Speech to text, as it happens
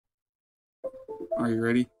Are you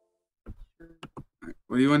ready? Sure. Alright,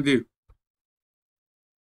 what do you want to do?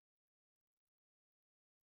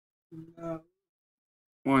 No,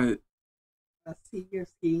 What? I see your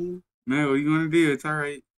scheme. No, what do you want to do? It's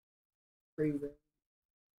alright. Free will.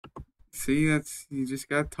 See, you just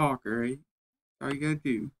gotta talk, alright? That's all you gotta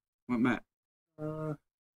do. What, Matt? Uh,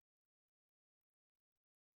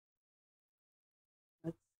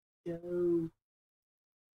 let's go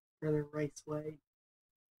for the raceway,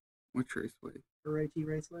 Which raceway? Orochi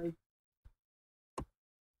Raceway.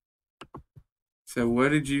 So, what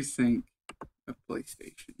did you think of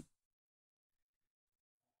PlayStation?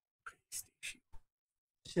 PlayStation.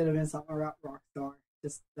 Should have been something about Rockstar.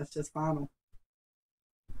 That's just final.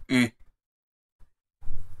 Eh.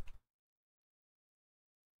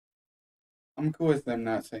 I'm cool with them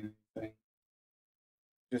not saying anything.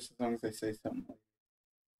 Just as long as they say something.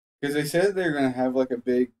 Because they said they're gonna have like a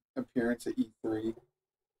big appearance at E3.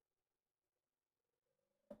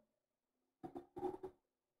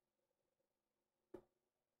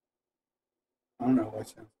 I don't know why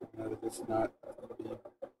sounds coming out of this not gonna be.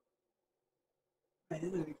 I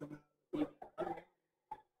didn't really come out.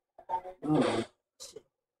 I don't know.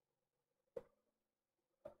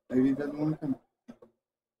 Maybe he doesn't want to come.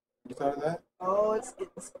 You thought of that? Oh, it's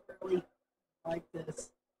getting squirrely like this.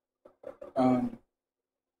 Um,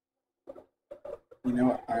 you know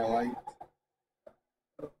what I liked?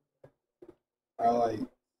 I like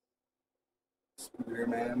Spider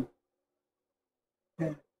Man.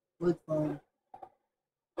 Look fun.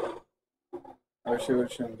 I wish it would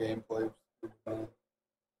have shown gameplay. Of Spider Man.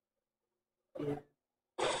 Yeah.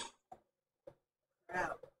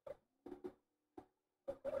 Crap.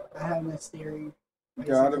 I have no theory.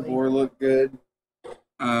 God of War looked good.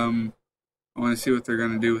 I want to see what they're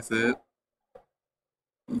gonna do with it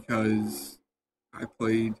because I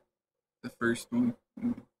played the first one.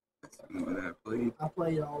 That's the only one I played. I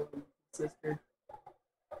played all of them, sister.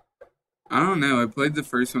 I don't know. I played the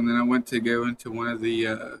first one, then I went to go into one of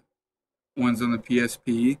the ones on the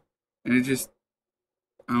PSP, and it just,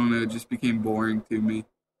 I don't know, it just became boring to me.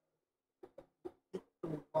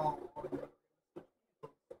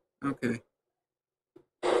 Okay.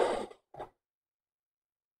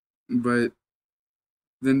 But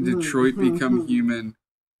then Detroit Become Human.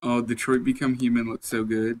 Oh, Detroit Become Human looks so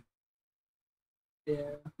good.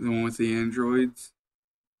 Yeah. The one with the androids.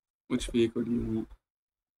 Which vehicle do you want?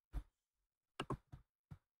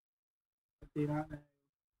 I do not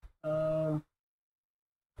know.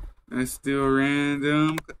 Let's do a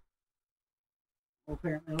random. Well,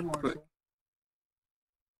 apparently a Marshall.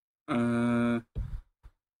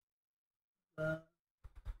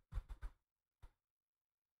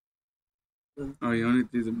 Oh, you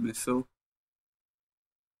want to do the missile?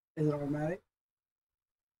 Is it automatic?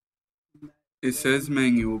 It says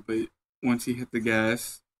manual, but once you hit the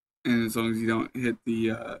gas, and as long as you don't hit the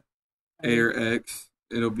A or X,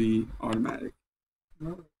 it'll be automatic.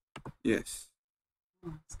 Really? Yes.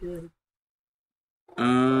 Oh, that's good.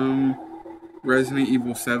 Resident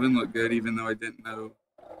Evil 7 looked good, even though I didn't know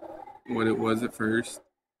what it was at first.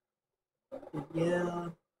 Yeah.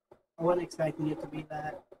 I wasn't expecting it to be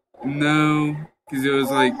that. No, because it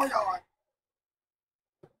was like, Oh my god!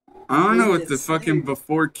 I don't know what the fucking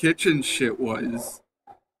before kitchen shit was.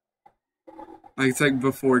 Like, it's like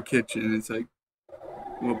before kitchen. It's like,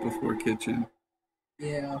 what before kitchen?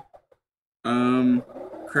 Yeah.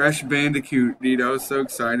 Crash Bandicoot, dude. I was so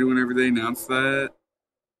excited whenever they announced that.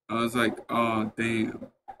 I was like, oh, damn.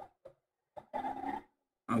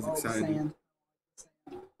 I was excited. Sand.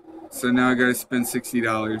 So now I gotta spend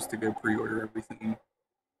 $60 to go pre-order everything.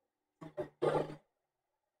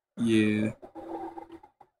 Yeah.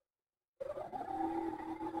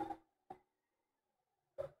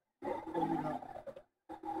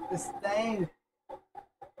 This thing,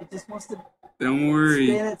 it just wants to Don't worry.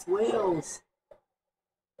 spin its wheels.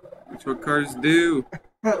 That's what cars do.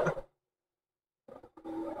 This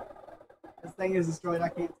thing is destroyed. I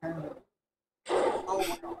can't turn it. Oh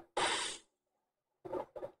my god.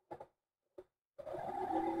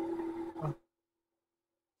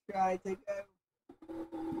 Try to go.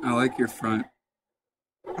 I like your front.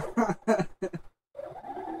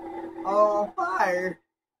 Oh, fire.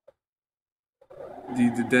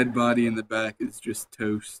 Dude, the dead body in the back is just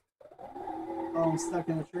toast. Oh, I'm stuck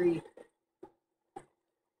in a tree.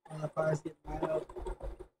 The fire's getting right up.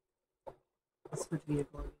 Let's switch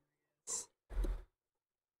vehicle.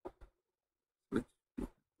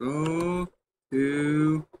 Go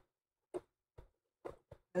to.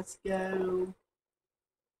 Let's go.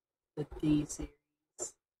 The D series.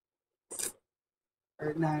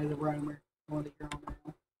 Or no, the Roamer. The one that you're on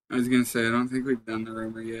now. I was gonna say, I don't think we've done the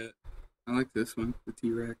rumor yet. I like this one, the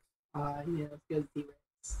T-Rex. Yeah, let's go to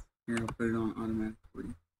T-Rex. Here, I'll put it on automatic for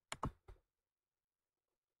you.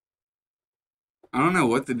 I don't know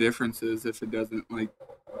what the difference is if it doesn't like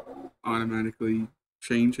automatically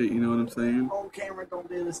change it. You know what I'm saying? Oh, camera, don't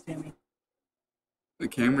do this to me. The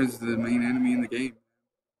camera's the main enemy in the game.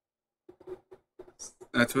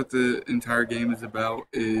 That's what the entire game is about,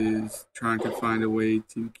 is trying to find a way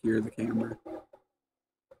to cure the camera.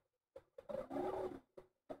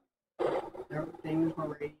 Damage my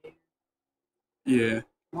radiator. Yeah.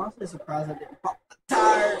 I'm honestly surprised I didn't pop the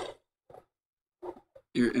tire.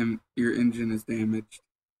 Your engine is damaged.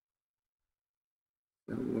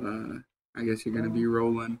 So I guess you're gonna be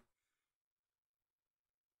rolling.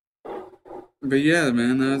 But yeah,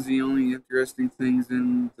 man, that was the only interesting things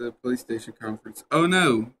in the PlayStation conference. Oh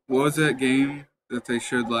no, what was that game that they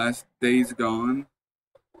showed last? Days Gone.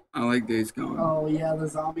 I like Days Gone. Oh yeah, the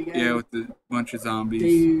zombie game. Yeah, with the bunch of zombies.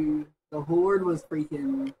 Dude, the horde was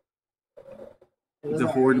freaking. The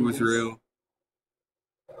horde was real.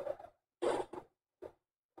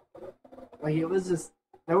 Like it was just,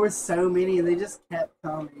 there were so many, and they just kept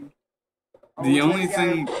coming. The only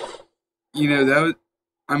thing, you know, that was,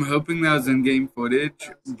 I'm hoping that was in-game footage,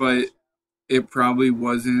 but it probably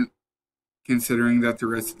wasn't, considering that the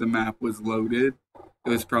rest of the map was loaded. It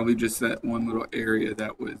was probably just that one little area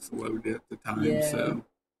that was loaded at the time. Yeah. So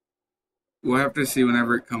we'll have to see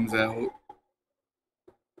whenever it comes out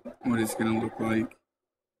what it's gonna look like.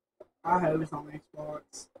 I hope it's on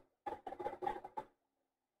Xbox.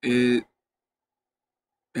 It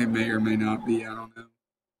may or may not be. I don't know.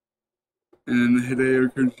 And then the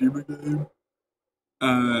Hideo Kojima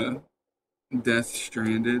game, Death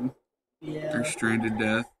Stranded. Yeah. Or Stranded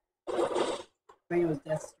Death. I think it was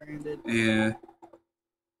Death Stranded. Yeah.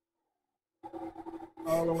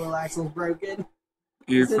 Oh, the little axle's broken.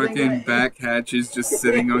 Your fucking back hatch is just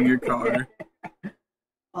sitting on your car.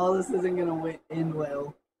 Oh, this isn't gonna end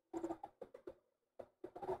well.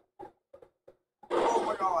 Oh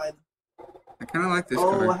my god. I kind of like this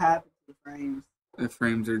car. car. What happened to the frames? The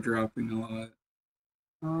frames are dropping a lot.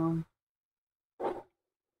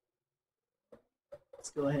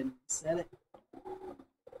 Let's go ahead and set it.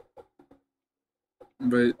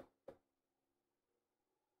 But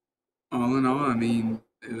all in all, I mean,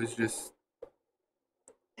 it was just...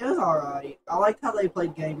 It was alright. I liked how they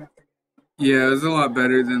played game after game. Yeah, it was a lot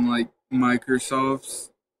better than, like,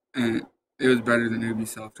 Microsoft's, and it was better than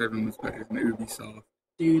Ubisoft. Everyone was better than Ubisoft.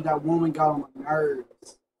 Dude, that woman got on my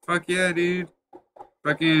nerves. Fuck yeah, dude.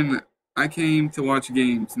 Fucking, I came to watch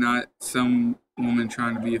games, not some woman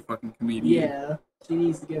trying to be a fucking comedian. Yeah, she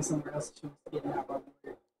needs to go somewhere else. She wants to get out of work.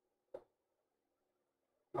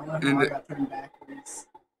 I don't know how I got turned backwards.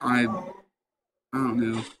 I don't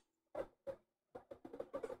know.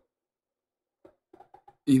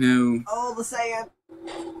 You know... Oh, the sand!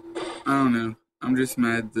 I don't know. I'm just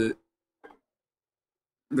mad that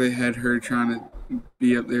they had her trying to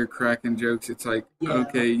be up there cracking jokes. It's like,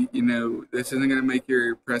 okay, you know, this isn't going to make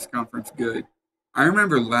your press conference good. I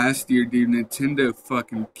remember last year, dude, Nintendo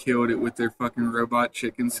fucking killed it with their fucking Robot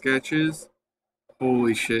Chicken sketches.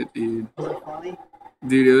 Holy shit, dude. Was it funny?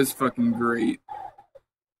 Dude, it was fucking great.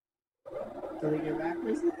 Did they get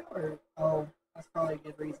backwards now? Or, oh, that's probably a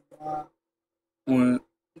good reason why. What?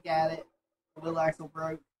 We got it. The little axle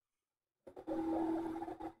broke.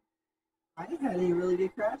 I ain't had any really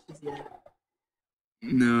good crashes yet.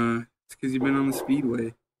 Nah, it's because you've been on the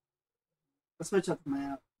speedway. Let's switch up the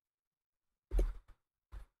map.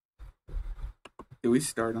 Did we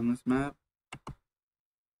start on this map? I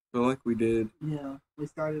feel like we did. Yeah, we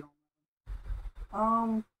started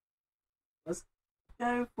on. Let's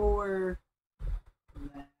go for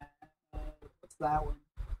that. What's that one?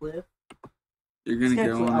 Cliff. You're gonna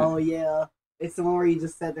go on it. Oh yeah, it's the one where you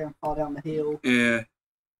just sit there and fall down the hill. Yeah,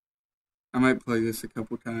 I might play this a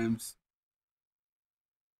couple times.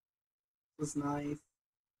 It was nice.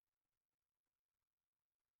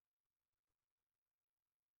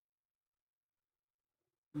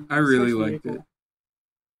 I really liked it.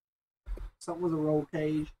 Something with a roll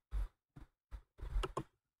cage.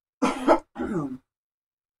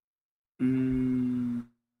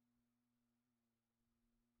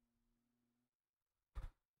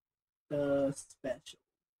 Special.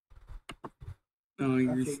 Oh,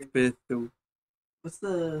 you're special. What's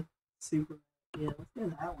the super? Yeah, let's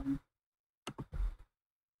do that one.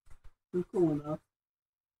 I'm cool enough.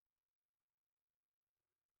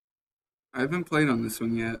 I haven't played on this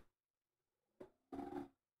one yet.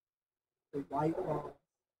 The white wall.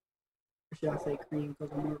 Or should I say cream,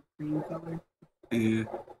 because I'm more cream color? Yeah.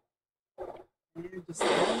 And just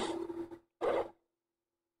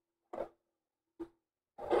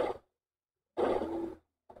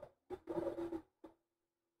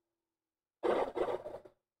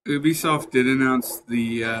Ubisoft did announce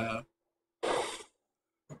the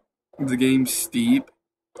game Steep.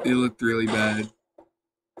 It looked really bad.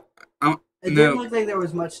 It didn't No, look like there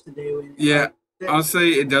was much to do in it. yeah, Like, I'll say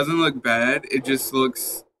it doesn't look bad. It just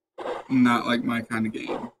looks not like my kind of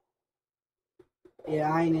game.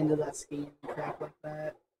 yeah, I ain't into that skiing crap like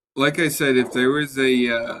that. Like I said, if there was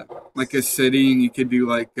like a city and you could do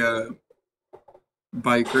like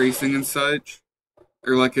bike racing and such,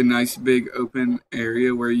 or like a nice big open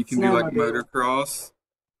area where you can do like Snowmobile. motocross,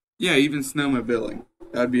 yeah, even snowmobiling,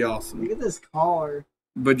 that'd be awesome. Look at this car.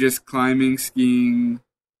 But just climbing, skiing,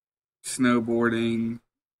 snowboarding,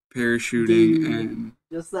 parachuting, Dude, and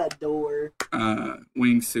just that door.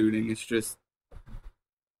 wingsuiting, it's just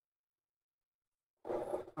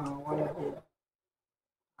Oh, what I did.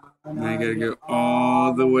 I know now you I gotta get go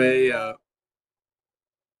all the way up.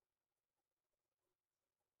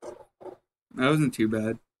 That wasn't too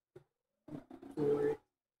bad. for it.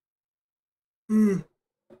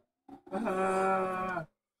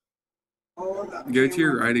 Oh, that Go to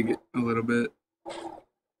your camera. right a little bit. Oh,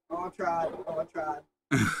 I tried. Oh, I tried.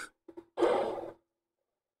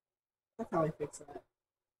 That's how I fix that.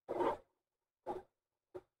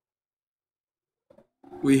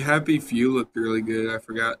 We Happy Few looked really good. I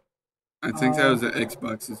forgot. I think that was at Oh.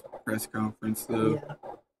 Xbox's press conference, though. Yeah.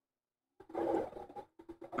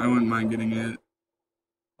 I wouldn't mind getting it.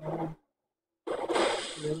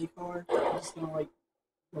 Really far. I'm just gonna like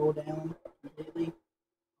roll down completely,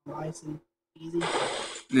 nice and easy.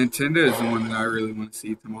 Nintendo is the one that I really want to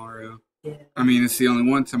see tomorrow. Yeah. I mean, it's the only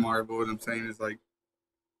one tomorrow, but what I'm saying is, like,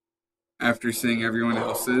 after seeing everyone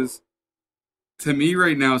else's, to me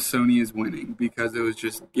right now, Sony is winning because it was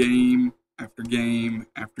just game after game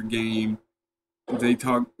after game. They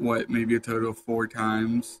talked, what, maybe a total of 4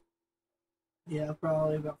 times. Yeah,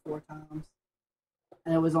 probably about 4 times.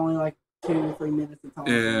 And it was only like 2 to 3 minutes of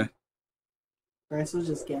talking. Yeah. The rest was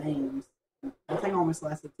just games. I think almost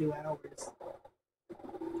lasted 2 hours.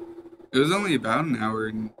 It was only about an hour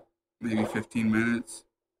and maybe 15 minutes.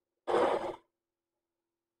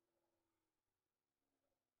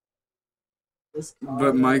 This car,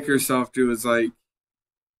 But Microsoft, it was like,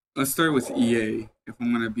 let's start with EA if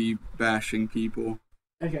I'm going to be bashing people.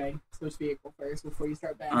 Okay, switch vehicle first before you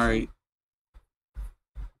start bashing. Alright.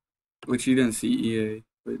 Which you didn't see EA,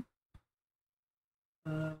 but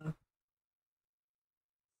a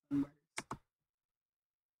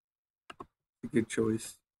good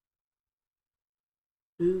choice.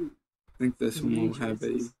 Ooh, I think this one will have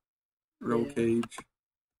a roll cage.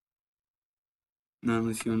 Not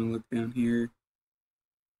unless you want to look down here.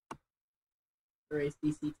 race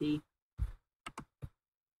DCT.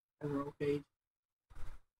 A roll cage.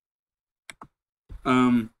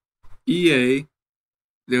 EA,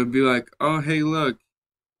 they'll be like, oh, hey, look,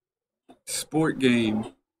 sport game.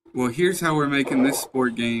 Well, here's how we're making this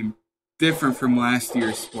sport game different from last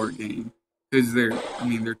year's sport game. Because they're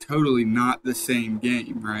totally not the same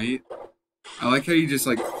game, right? I like how you just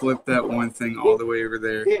like flip that one thing all the way over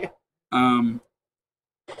there.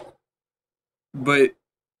 But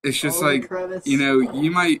it's just like, you know,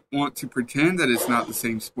 you might want to pretend that it's not the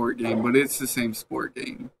same sport game, but it's the same sport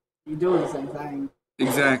game. You're doing the same thing.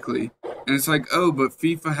 Exactly. And it's like, oh, but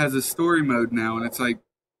FIFA has a story mode now, and it's like,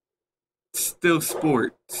 still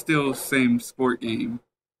sport, still same sport game.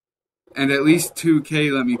 And at least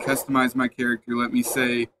 2K let me customize my character, let me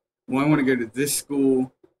say, well, I want to go to this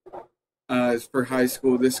school for high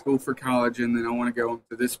school, this school for college, and then I want to go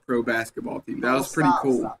to this pro basketball team. That was pretty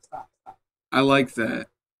cool. Stop. I like that.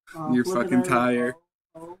 Your fucking tire.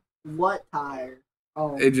 What tire?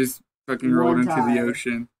 Oh. It just fucking rolled into the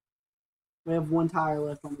ocean. We have 1 tire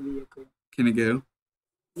left on the vehicle. Can it go?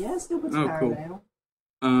 Yeah, still puts the tire cool.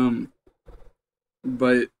 down.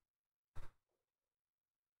 But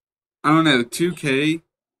I don't know, 2K,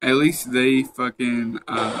 at least they fucking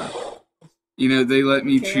you know, they let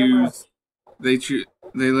me choose they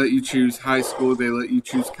let you choose high school, they let you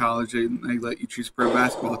choose college, they let you choose pro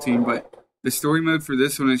basketball team, but the story mode for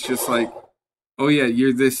this one is just like, oh yeah,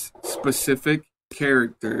 you're this specific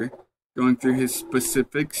character going through his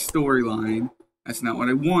specific storyline. That's not what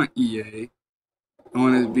I want, EA. I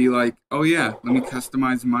want it to be like, oh yeah, let me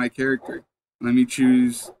customize my character. Let me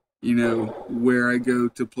choose, you know, where I go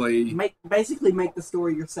to play. Basically make the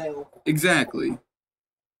story yourself. Exactly.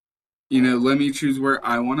 You know, let me choose where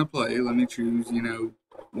I want to play. Let me choose, you know,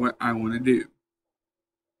 what I want to do.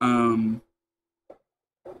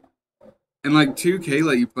 And like 2K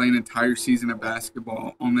let you play an entire season of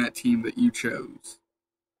basketball on that team that you chose.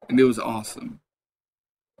 And it was awesome.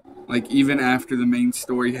 Like even after the main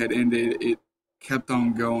story had ended, it kept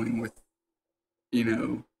on going with, you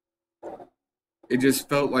know, It just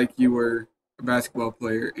felt like you were a basketball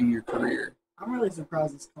player in your career. I'm really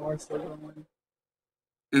surprised this car's still going.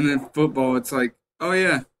 And then football, it's like, oh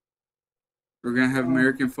yeah, we're gonna have Oh,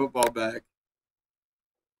 American football back.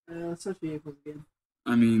 such vehicles again.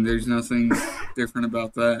 I mean, there's nothing different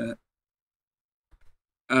about that.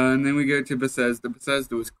 And then we go to Bethesda.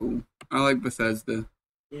 Bethesda was cool. I like Bethesda.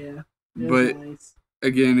 Yeah, But nice.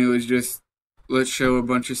 again, it was just, let's show a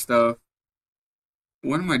bunch of stuff.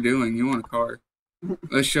 What am I doing? You want a car?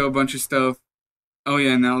 Let's show a bunch of stuff. Oh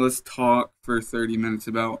yeah, now let's talk for 30 minutes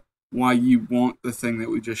about why you want the thing that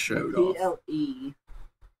we just showed off. PLE,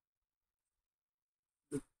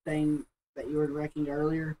 the thing that you were wrecking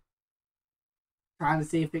earlier, trying to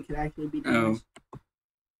see if it could actually be damaged. Oh.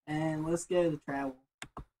 And let's go to travel.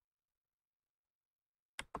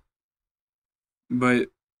 But,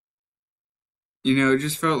 it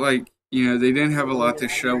just felt like, they didn't have a lot to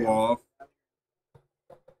show off,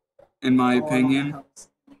 in my opinion.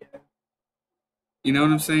 You know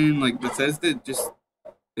what I'm saying? Like, Bethesda just,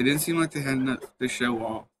 it didn't seem like they had enough to show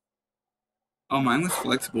off. Oh, mine was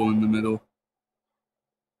flexible in the middle.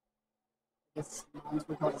 It's mine's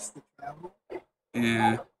because it's the travel.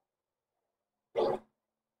 Yeah.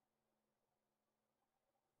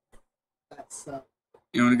 That's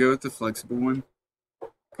You want to go with the flexible one?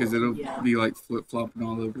 Because it'll be like flip-flopping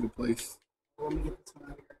all over the place. Let me get this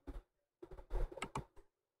one out here.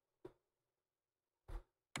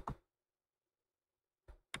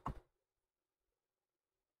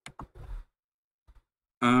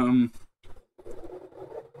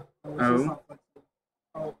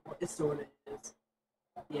 Oh, it's still what it is.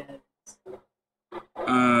 Yeah, it is.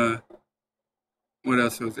 What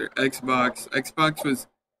else was there? Xbox. Xbox was...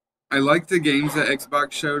 I like the games that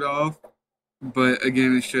Xbox showed off, but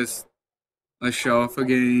again, it's just, let's show off a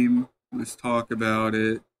game, let's talk about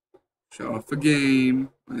it. Show off a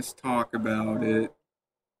game, let's talk about it.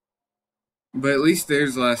 But at least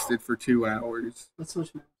theirs lasted for 2 hours. Let's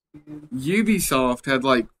switch. Ubisoft had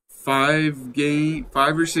like 5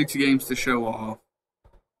 or 6 games to show off,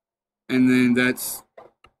 and then that's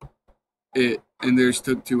it. And theirs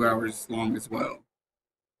took 2 hours long as well.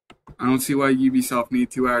 I don't see why Ubisoft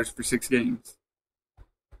needed 2 hours for 6 games.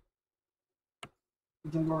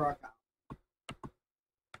 And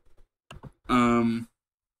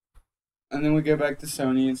then we go back to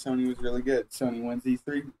Sony, and Sony was really good. Sony wins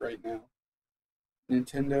E3 right now.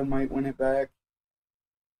 Nintendo might win it back.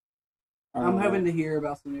 I'm hoping to hear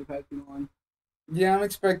about some new Pokemon. Yeah, I'm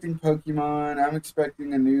expecting Pokemon. I'm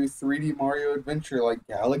expecting a new 3D Mario adventure like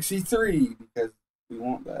Galaxy 3, because we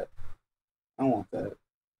want that. I want that.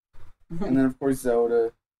 And then, of course, Zelda.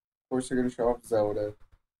 Of course, they're going to show off Zelda.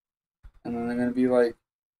 And then they're going to be like,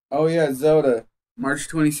 oh yeah, Zelda, March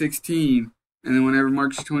 2016. And then whenever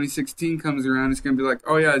March 2016 comes around, it's going to be like,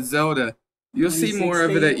 oh yeah, Zelda. You'll see more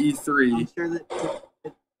of it at E3. I'm sure that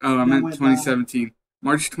I meant 2017.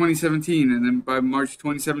 March 2017. And then by March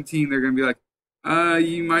 2017, they're going to be like,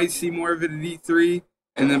 you might see more of it at E3.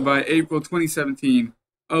 And then by April 2017,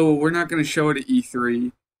 oh, we're not going to show it at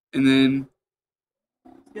E3. And then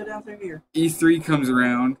go down through here. E3 comes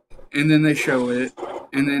around, and then they show it,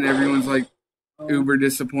 and then everyone's like uber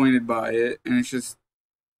disappointed by it, and it's just,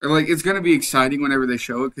 or like, it's gonna be exciting whenever they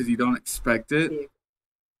show it because you don't expect it.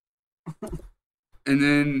 And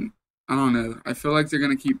then I don't know. I feel like they're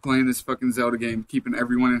gonna keep playing this fucking Zelda game, keeping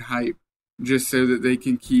everyone in hype, just so that they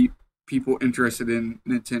can keep people interested in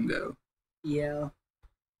Nintendo. Yeah.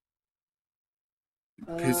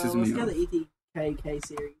 Pisses me off. Let's go to the ETK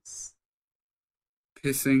series.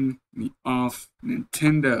 Pissing me off,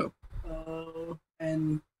 Nintendo.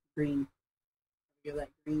 And green. Go that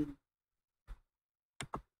green.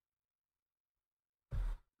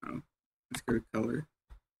 Oh, let's go to color.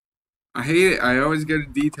 I hate it. I always go to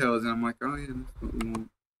details, and I'm like, oh yeah, that's what we want.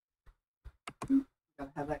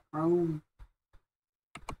 Gotta have that chrome.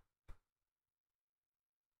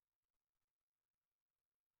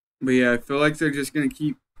 But yeah, I feel like they're just gonna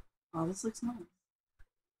keep. Oh, this looks nice.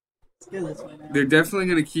 Let's go this way now. They're definitely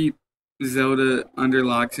gonna keep Zelda under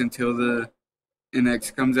locks until the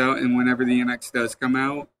NX comes out, and whenever the NX does come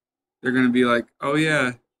out, they're gonna be like, oh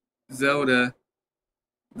yeah, Zelda,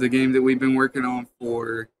 the game that we've been working on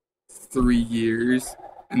for 3 years,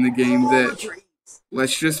 and the game that,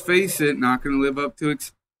 let's just face it, not gonna live up to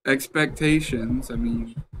expectations. I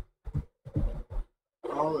mean,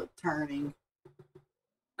 all the turning.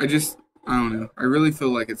 I don't know. I really feel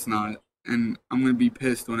like it's not, and I'm gonna be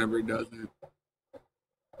pissed whenever it doesn't.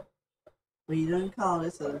 Well, you didn't call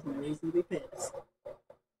it, so there's no reason to be pissed.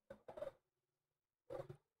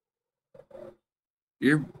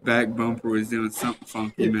 Your back bumper was doing something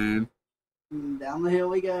funky, man. Down the hill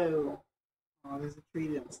we go. Oh, there's a tree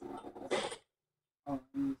that's oh,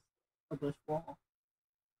 and a bush wall.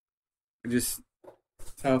 That's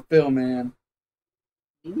how I feel, man.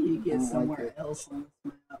 You need to I get don't like somewhere it. else on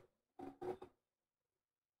this map.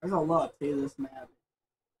 There's a lot to this map.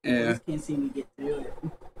 I Yeah, just can't seem to get to it.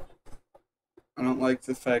 I don't like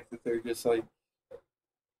the fact that they're just like,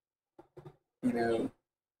 you know,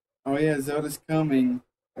 oh yeah, Zelda's coming,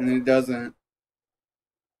 and then it doesn't.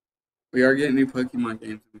 We are getting new Pokemon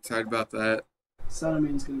games. I'm excited about that. Sun and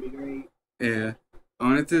Moon's gonna be great. Yeah, I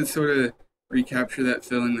wanted to sort of recapture that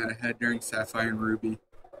feeling that I had during Sapphire and Ruby.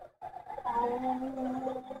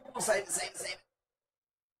 Save it.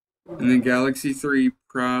 And then Galaxy 3,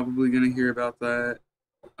 probably gonna hear about that.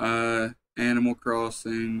 Animal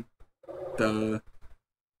Crossing,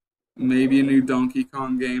 maybe a new Donkey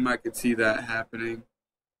Kong game. I could see that happening.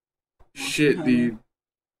 Shit, dude.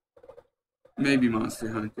 Maybe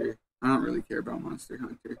Monster Hunter. I don't really care about Monster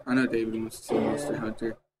Hunter. I know David wants to see Monster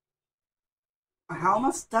Hunter. How am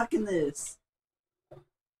I stuck in this?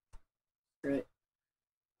 Great.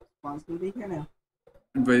 Spawn's gonna be here now.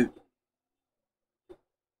 But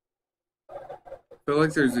I feel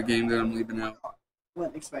like there's a game that I'm leaving out.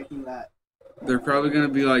 Wasn't expecting that. They're probably gonna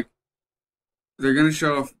be like, they're gonna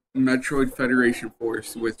show off Metroid Federation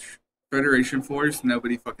Force, which Federation Force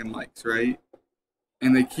nobody fucking likes, right?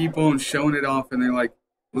 And they keep on showing it off, and they're like,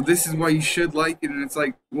 well, this is why you should like it, and it's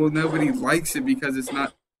like, well, nobody likes it because it's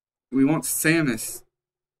not. We want Samus.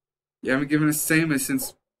 You haven't given us Samus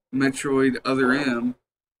since Metroid Other M,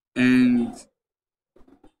 and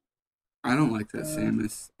I don't like that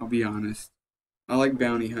Samus. I'll be honest. I like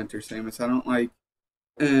Bounty Hunter Samus. I don't like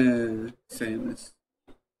Samus.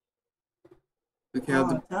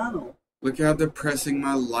 Look how depressing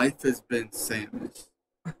my life has been, Samus.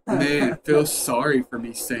 Man, feel sorry for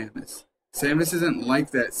me, Samus. Samus isn't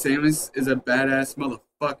like that. Samus is a badass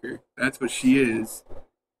motherfucker. That's what she is.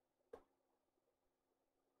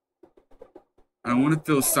 I don't want to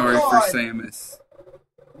feel sorry for Samus.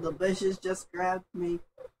 The bushes just grabbed me.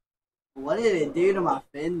 What did it do to my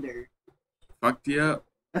fender? Fucked you up.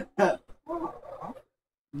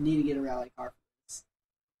 Need to get a rally car for this.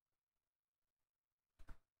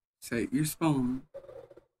 Set your spawn.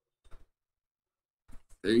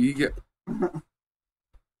 There you go.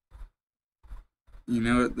 You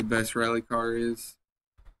know what the best rally car is?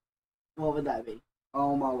 What would that be?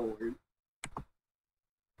 Oh my lord.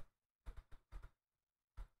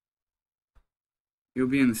 You'll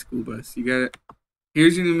be in the school bus. You gotta.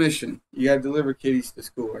 Here's your new mission. You gotta deliver kitties to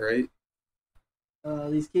school, right?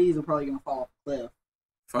 These kitties are probably gonna fall off a cliff.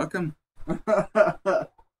 Fuck them.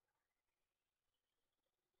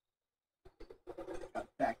 Got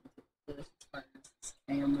back into this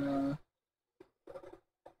camera.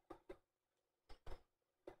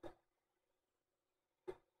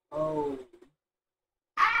 Oh.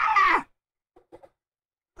 Ah!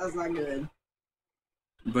 That's not good.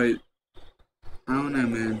 But I don't know,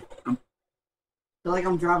 man. I feel like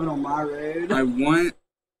I'm driving on my road.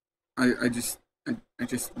 I just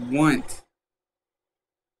want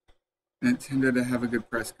Nintendo to have a good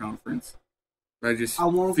press conference. But I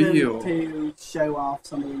want them to show off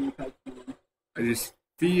some of the new Pokemon. I just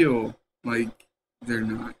feel like they're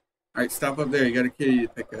not. Alright, stop up there. You got a kitty to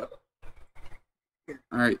pick up.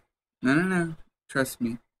 Alright. No. Trust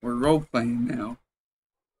me. We're role playing now.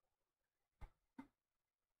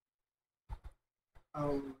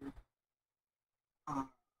 Oh. I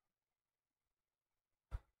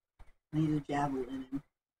need a javelin in him.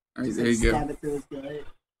 Alright, there you go. Stab it through his gut.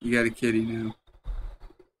 You got a kitty now.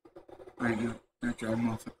 Alright, now drive him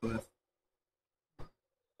off the cliff.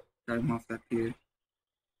 Drive him off that pier.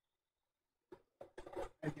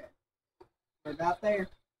 Okay. We're about there.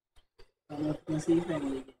 I don't know if we can see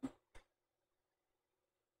family again.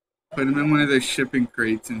 Put him in one of those shipping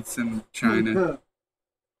crates and send him to China.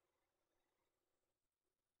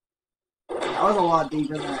 That was a lot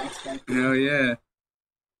deeper than I expected. Hell yeah.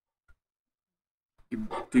 You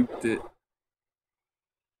duped it.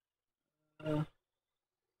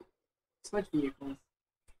 Switch vehicles.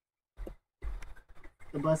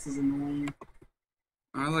 The bus is annoying.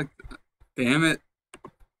 Damn it.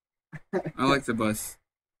 I like the bus.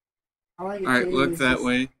 I like it. Alright, look that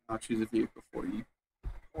way. I'll choose a vehicle for you.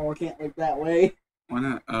 Oh, I can't look that way. Why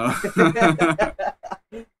not?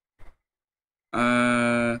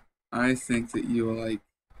 I think that you will like.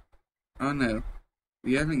 Oh no.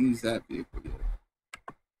 We haven't used that vehicle yet.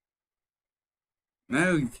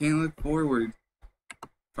 No, you can't look forward.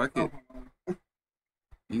 Fuck it.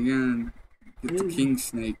 You're gonna get the king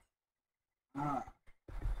snake. Are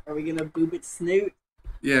we gonna boop its snoot?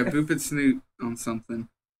 Yeah, boop its snoot on something.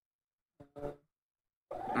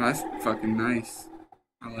 Oh, that's fucking nice.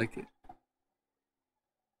 I like it.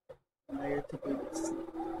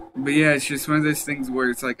 But yeah, it's just one of those things where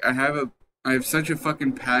it's like I have such a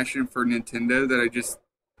fucking passion for Nintendo that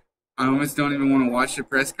I almost don't even want to watch the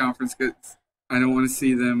press conference because I don't want to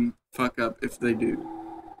see them fuck up if they do.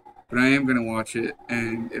 But I am gonna watch it,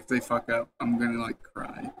 and if they fuck up, I'm gonna like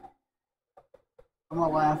cry. I'm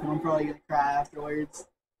not laughing. I'm probably gonna cry afterwards.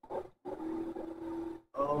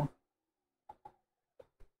 Oh.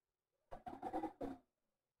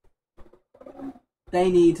 They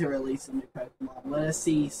need to release a new Pokemon. Let us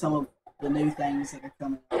see some of the new things that are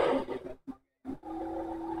coming up in the new Pokemon game.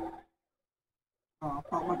 Oh, I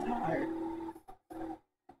popped my tire.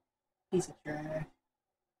 Piece of trash.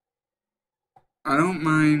 I don't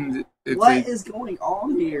mind if What is going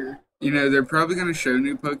on here? You know, they're probably gonna show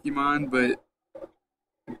new Pokemon, but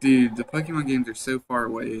dude, the Pokemon games are so far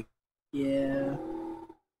away. Yeah.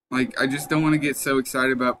 Like, I just don't want to get so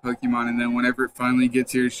excited about Pokemon, and then whenever it finally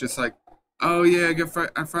gets here, it's just like, oh yeah,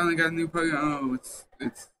 I finally got a new Pokemon. Oh,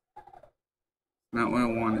 it's not what I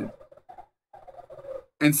wanted.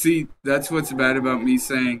 And see, that's what's bad about me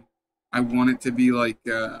saying I want it to be like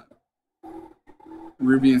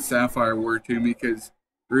Ruby and Sapphire were to me, because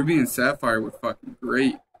Ruby and Sapphire were fucking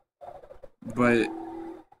great, but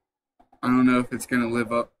I don't know if it's gonna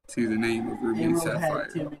live up to the name of Ruby and Sapphire.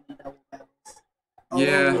 Had too many double battles.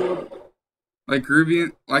 Yeah. Like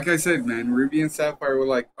like I said, man, Ruby and Sapphire were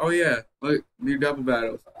like, oh yeah, look, new double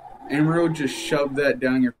battles. Emerald just shoved that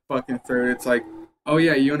down your fucking throat. It's like, oh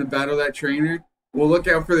yeah, you want to battle that trainer? Well, look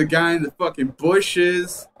out for the guy in the fucking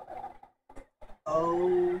bushes.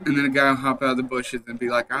 Oh. And then a guy will hop out of the bushes and be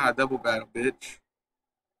like, ah, double battle, bitch.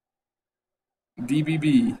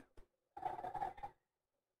 DBB.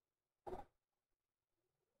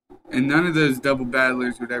 And none of those double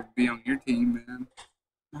battlers would ever be on your team, man.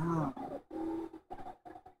 No.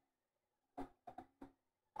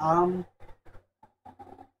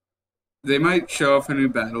 They might show off a new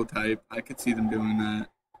battle type. I could see them doing that.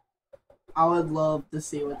 I would love to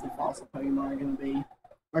see what the fossil Pokemon are going to be.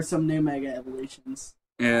 Or some new Mega Evolutions.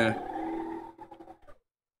 Yeah.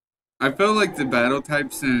 I felt like the battle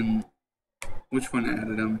types in... Which one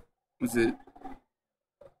added them? Was it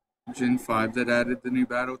Gen 5 that added the new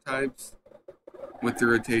battle types? With the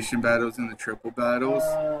rotation battles and the triple battles?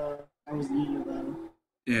 That was new, though.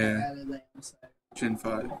 Yeah. Gen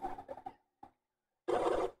 5.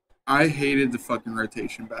 I hated the fucking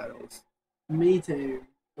rotation battles. Me too.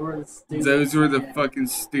 Those were the fucking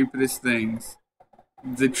stupidest things.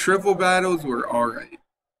 The triple battles were alright.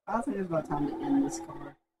 I think it's about time to end this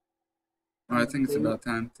car. Well, I think it's about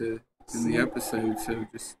time to end the episode, so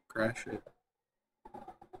just crash it.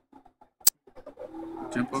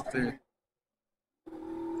 Jump up there.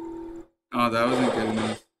 Oh, that wasn't good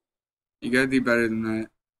enough. You gotta do better than that.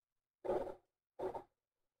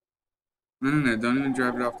 No, don't even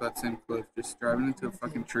drive it off that same cliff. Just drive it into a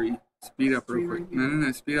fucking tree. Speed up real quick.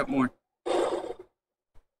 No, speed up more.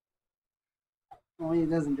 Well, he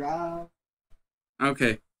doesn't drive.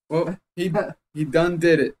 Okay. Well, he done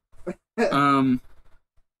did it. But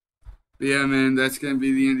yeah, man, that's gonna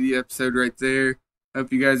be the end of the episode right there.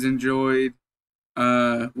 Hope you guys enjoyed.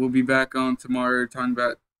 We'll be back on tomorrow talking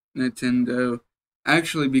about Nintendo.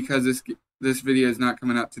 Actually, because this video is not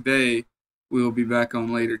coming out today, we will be back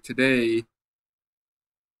on later today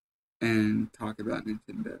and talk about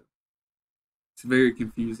Nintendo. It's very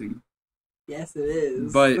confusing. Yes, it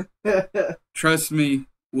is. But trust me,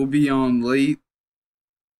 we'll be on late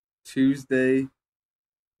Tuesday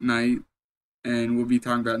night and we'll be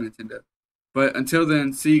talking about Nintendo. But until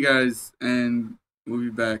then, see you guys and we'll be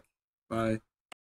back. Bye.